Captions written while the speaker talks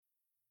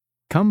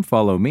Come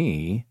Follow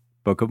Me,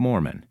 Book of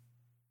Mormon.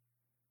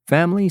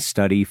 Family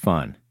Study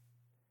Fun.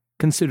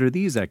 Consider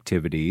these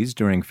activities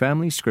during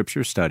family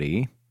scripture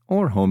study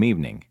or home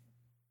evening.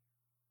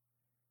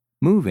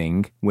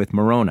 Moving with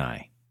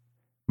Moroni.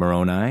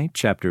 Moroni,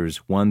 chapters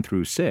 1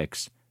 through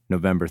 6,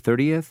 November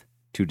 30th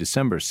to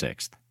December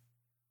 6th.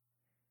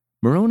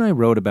 Moroni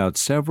wrote about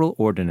several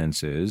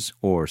ordinances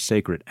or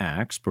sacred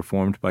acts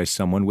performed by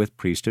someone with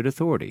priesthood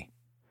authority.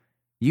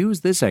 Use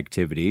this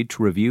activity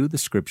to review the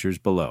scriptures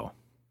below.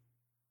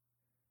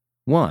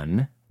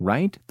 1.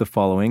 Write the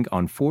following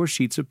on 4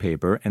 sheets of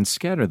paper and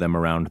scatter them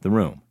around the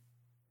room.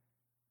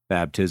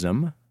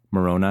 Baptism,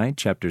 Moroni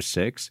chapter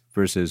 6,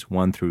 verses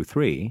 1 through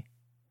 3.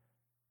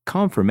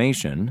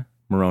 Confirmation,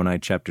 Moroni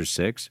chapter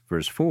 6,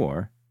 verse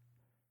 4.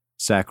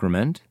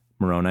 Sacrament,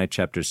 Moroni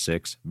chapter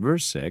 6,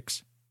 verse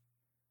 6.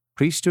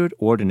 Priesthood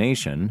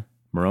ordination,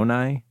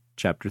 Moroni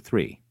chapter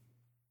 3.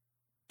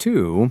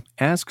 2.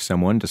 Ask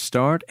someone to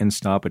start and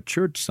stop a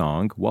church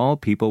song while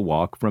people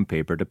walk from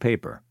paper to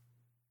paper.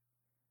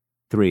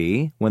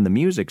 3. When the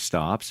music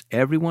stops,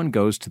 everyone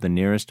goes to the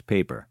nearest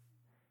paper.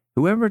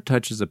 Whoever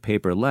touches a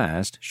paper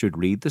last should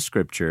read the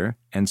scripture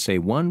and say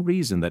one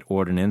reason that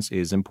ordinance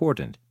is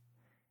important.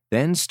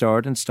 Then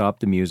start and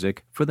stop the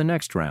music for the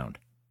next round.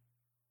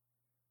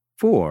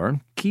 4.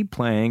 Keep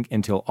playing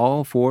until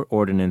all 4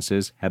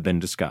 ordinances have been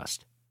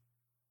discussed.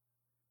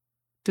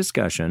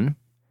 Discussion.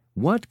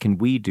 What can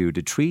we do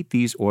to treat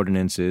these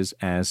ordinances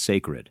as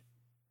sacred?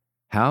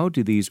 How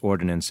do these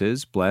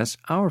ordinances bless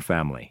our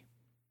family?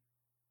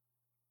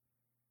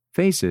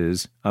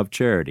 Faces of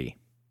Charity.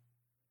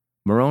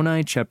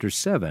 Moroni chapter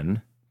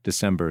 7,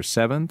 December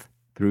 7th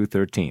through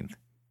 13th.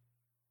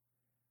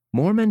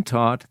 Mormon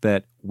taught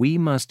that we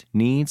must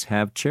needs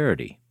have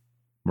charity.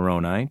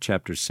 Moroni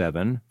chapter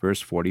 7,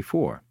 verse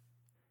 44.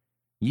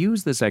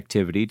 Use this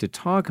activity to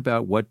talk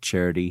about what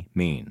charity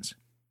means.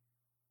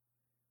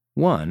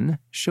 1.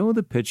 Show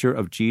the picture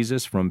of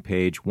Jesus from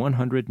page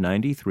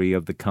 193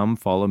 of the Come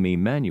Follow Me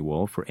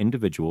manual for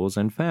individuals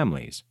and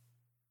families.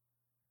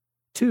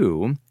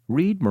 2.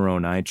 Read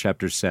Moroni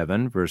chapter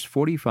 7, verse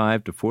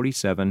 45 to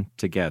 47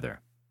 together.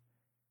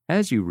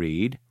 As you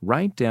read,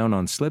 write down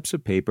on slips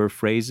of paper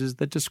phrases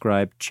that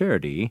describe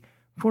charity,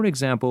 for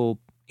example,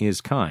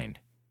 is kind.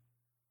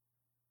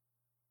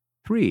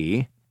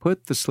 3.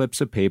 Put the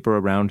slips of paper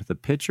around the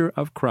picture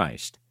of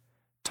Christ.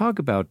 Talk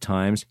about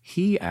times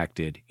He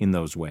acted in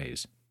those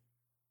ways.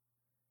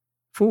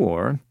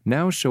 4.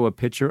 Now show a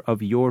picture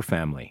of your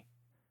family.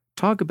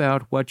 Talk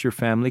about what your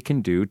family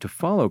can do to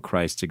follow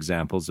Christ's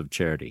examples of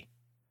charity.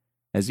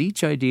 As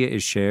each idea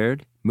is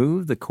shared,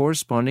 move the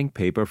corresponding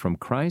paper from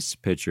Christ's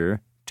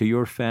picture to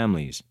your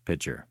family's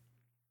picture.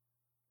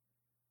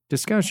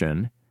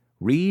 Discussion.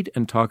 Read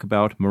and talk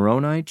about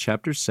Moroni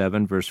chapter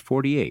 7, verse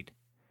 48.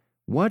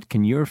 What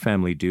can your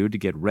family do to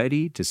get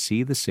ready to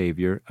see the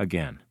Savior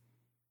again?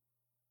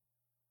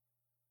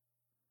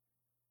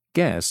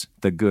 Guess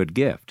the good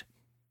gift.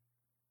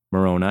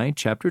 Moroni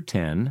chapter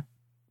 10,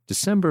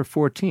 December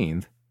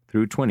 14th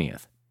through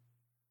 20th.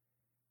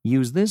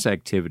 Use this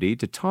activity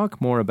to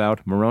talk more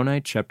about Moroni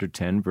chapter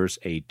 10, verse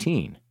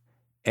 18.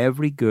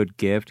 Every good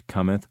gift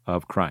cometh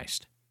of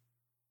Christ.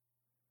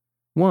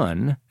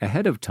 1.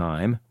 Ahead of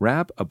time,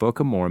 wrap a Book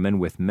of Mormon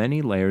with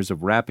many layers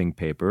of wrapping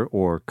paper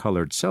or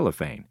colored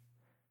cellophane.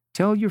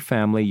 Tell your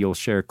family you'll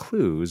share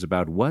clues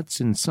about what's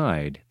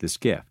inside this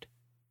gift.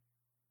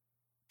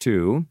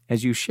 2.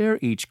 As you share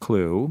each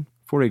clue,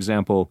 for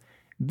example,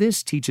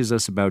 this teaches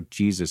us about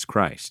Jesus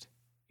Christ.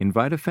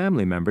 Invite a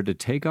family member to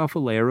take off a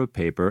layer of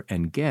paper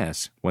and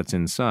guess what's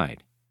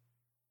inside.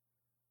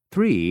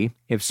 3.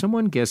 If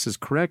someone guesses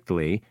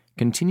correctly,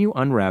 continue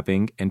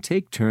unwrapping and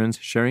take turns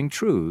sharing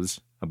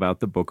truths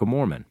about the Book of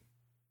Mormon.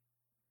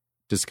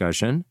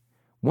 Discussion.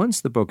 Once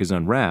the book is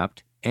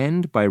unwrapped,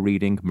 end by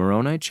reading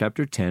Moroni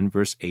chapter 10,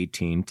 verse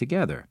 18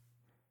 together.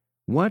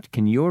 What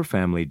can your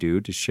family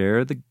do to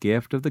share the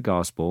gift of the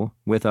gospel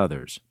with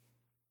others?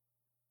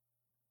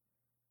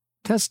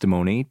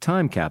 Testimony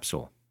Time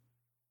Capsule.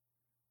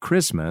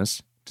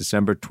 Christmas,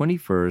 December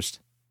 21st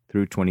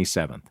through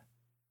 27th.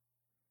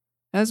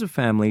 As a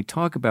family,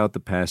 talk about the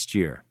past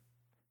year.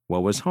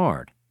 What was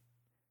hard?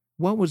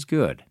 What was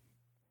good?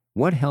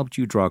 What helped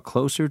you draw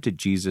closer to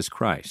Jesus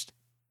Christ?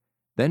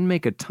 Then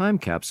make a time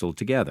capsule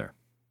together.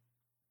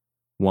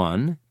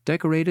 1.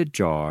 Decorate a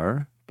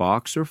jar,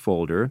 box, or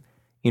folder.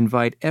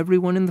 Invite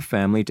everyone in the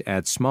family to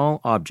add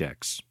small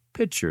objects,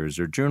 pictures,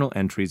 or journal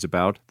entries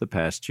about the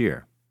past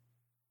year.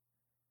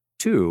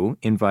 2.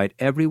 Invite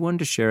everyone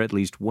to share at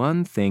least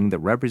one thing that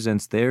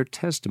represents their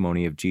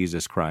testimony of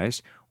Jesus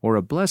Christ or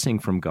a blessing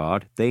from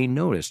God they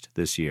noticed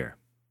this year.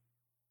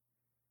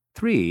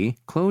 3.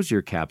 Close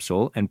your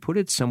capsule and put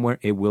it somewhere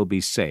it will be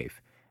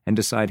safe, and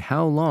decide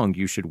how long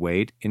you should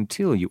wait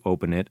until you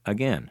open it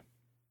again.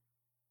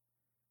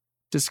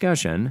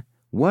 Discussion.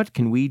 What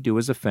can we do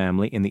as a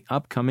family in the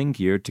upcoming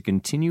year to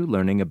continue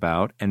learning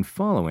about and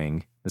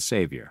following the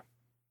Savior?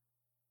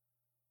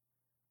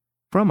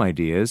 From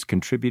ideas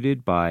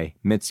contributed by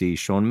Mitzi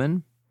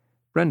Schonman,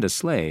 Brenda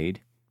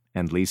Slade,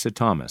 and Lisa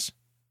Thomas.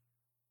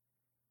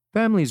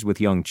 Families with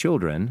young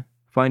children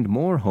find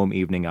more home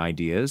evening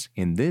ideas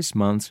in this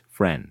month's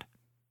Friend.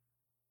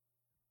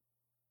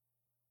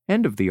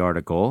 End of the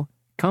article,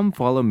 Come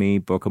Follow Me,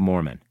 Book of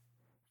Mormon.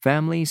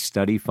 Family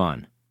Study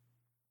Fun.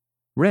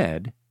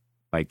 Read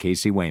by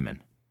Casey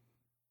Wayman.